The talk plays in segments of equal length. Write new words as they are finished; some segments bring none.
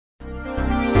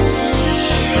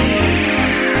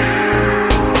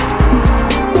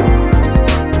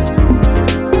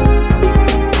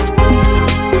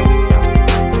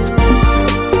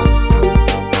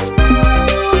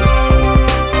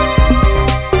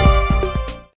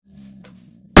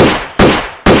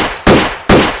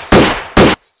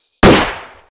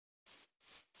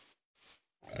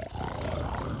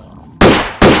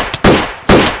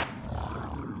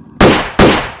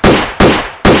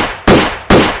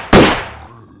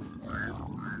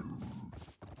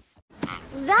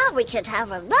Now we can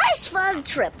have a nice fun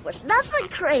trip with nothing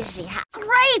crazy happening.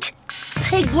 Great!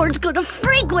 Pigboard's gonna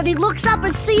freak when he looks up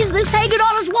and sees this hanging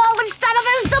on his wall instead of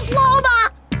his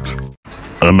diploma!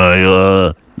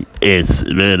 It's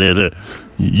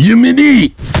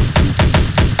humidity.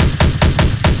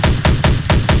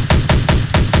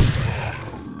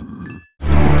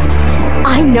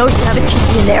 I know you have a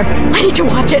TV in there. I need to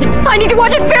watch it. I need to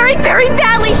watch it very, very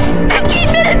badly.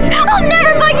 15 minutes! I'll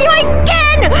never bug you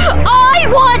again! I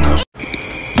want...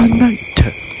 The night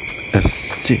of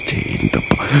city in the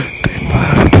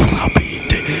lobby,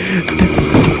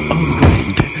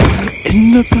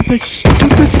 in the perfect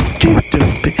stupid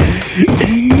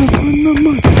in the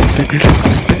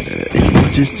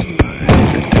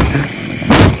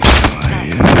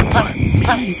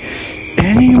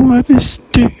anyone is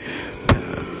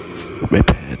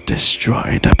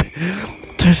destroyed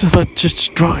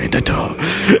destroyed it all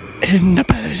in the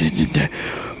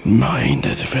mind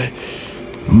of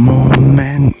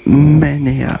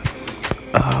mania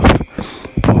of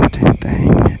important thing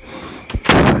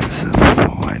was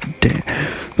for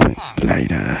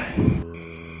later.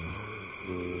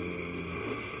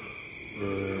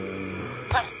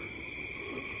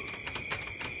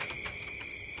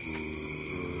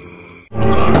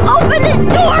 Open the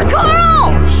door,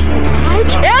 Carl! I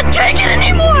can't take it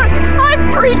anymore! I'm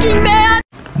freaking mad!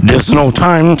 There's no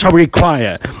time to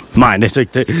require. Mine is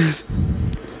like the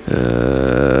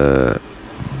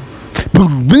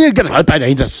we're gonna find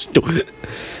a stupid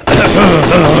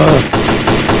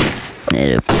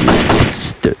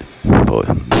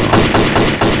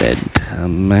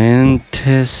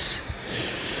Mantis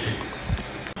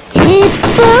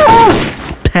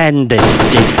Panda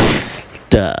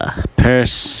the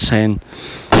person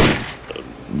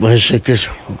was a good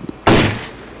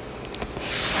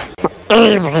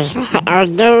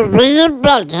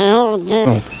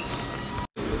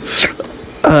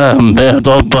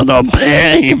metal but a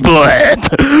penny blood.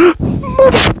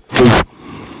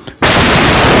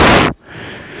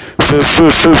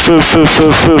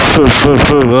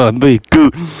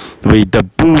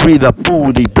 We the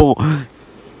booty boy.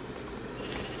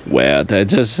 Well, that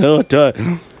just so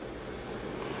done.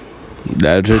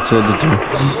 That just so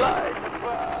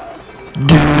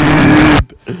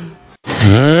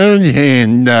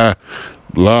and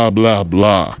blah blah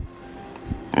blah.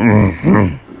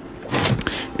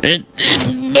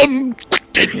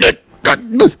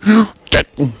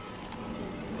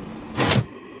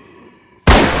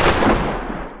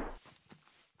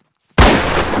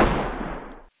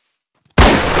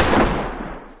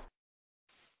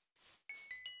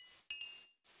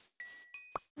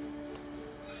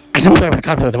 I don't know what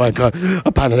happened to my car.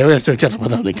 Upon the rest of the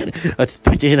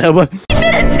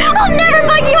minutes! I'll never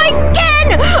bug you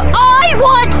again! I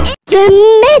want... The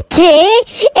Mitty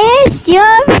is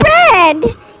your friend.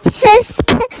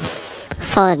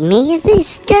 For me,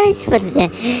 these guys were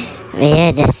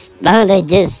the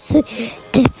smartest,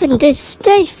 different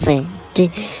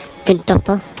different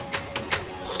double.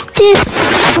 Me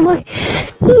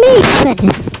for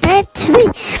the spot.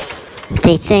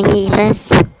 They thingy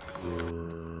this.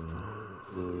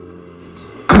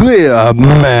 Clear,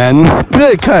 man.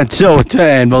 We can't show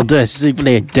time while this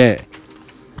simply dead.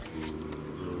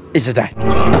 Is it that?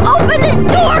 Open the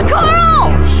door, Carl!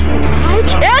 I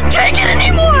can't take it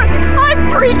anymore!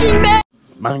 I'm freaking mad!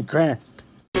 Minecraft.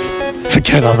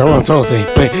 Forget all the ones all things,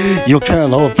 but you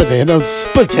can't open it and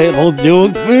spaghetti on your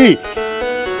feet.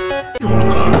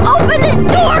 Open the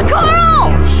door,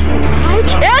 Carl! I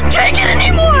can't take it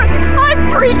anymore!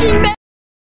 I'm freaking mad!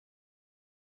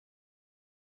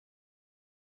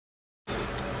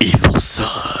 Evil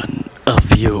son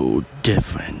of you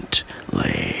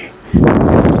differently.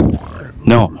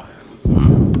 No.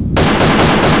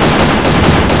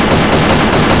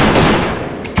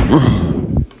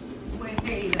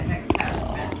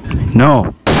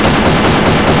 No.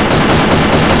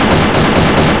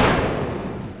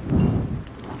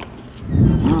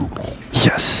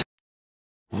 Yes.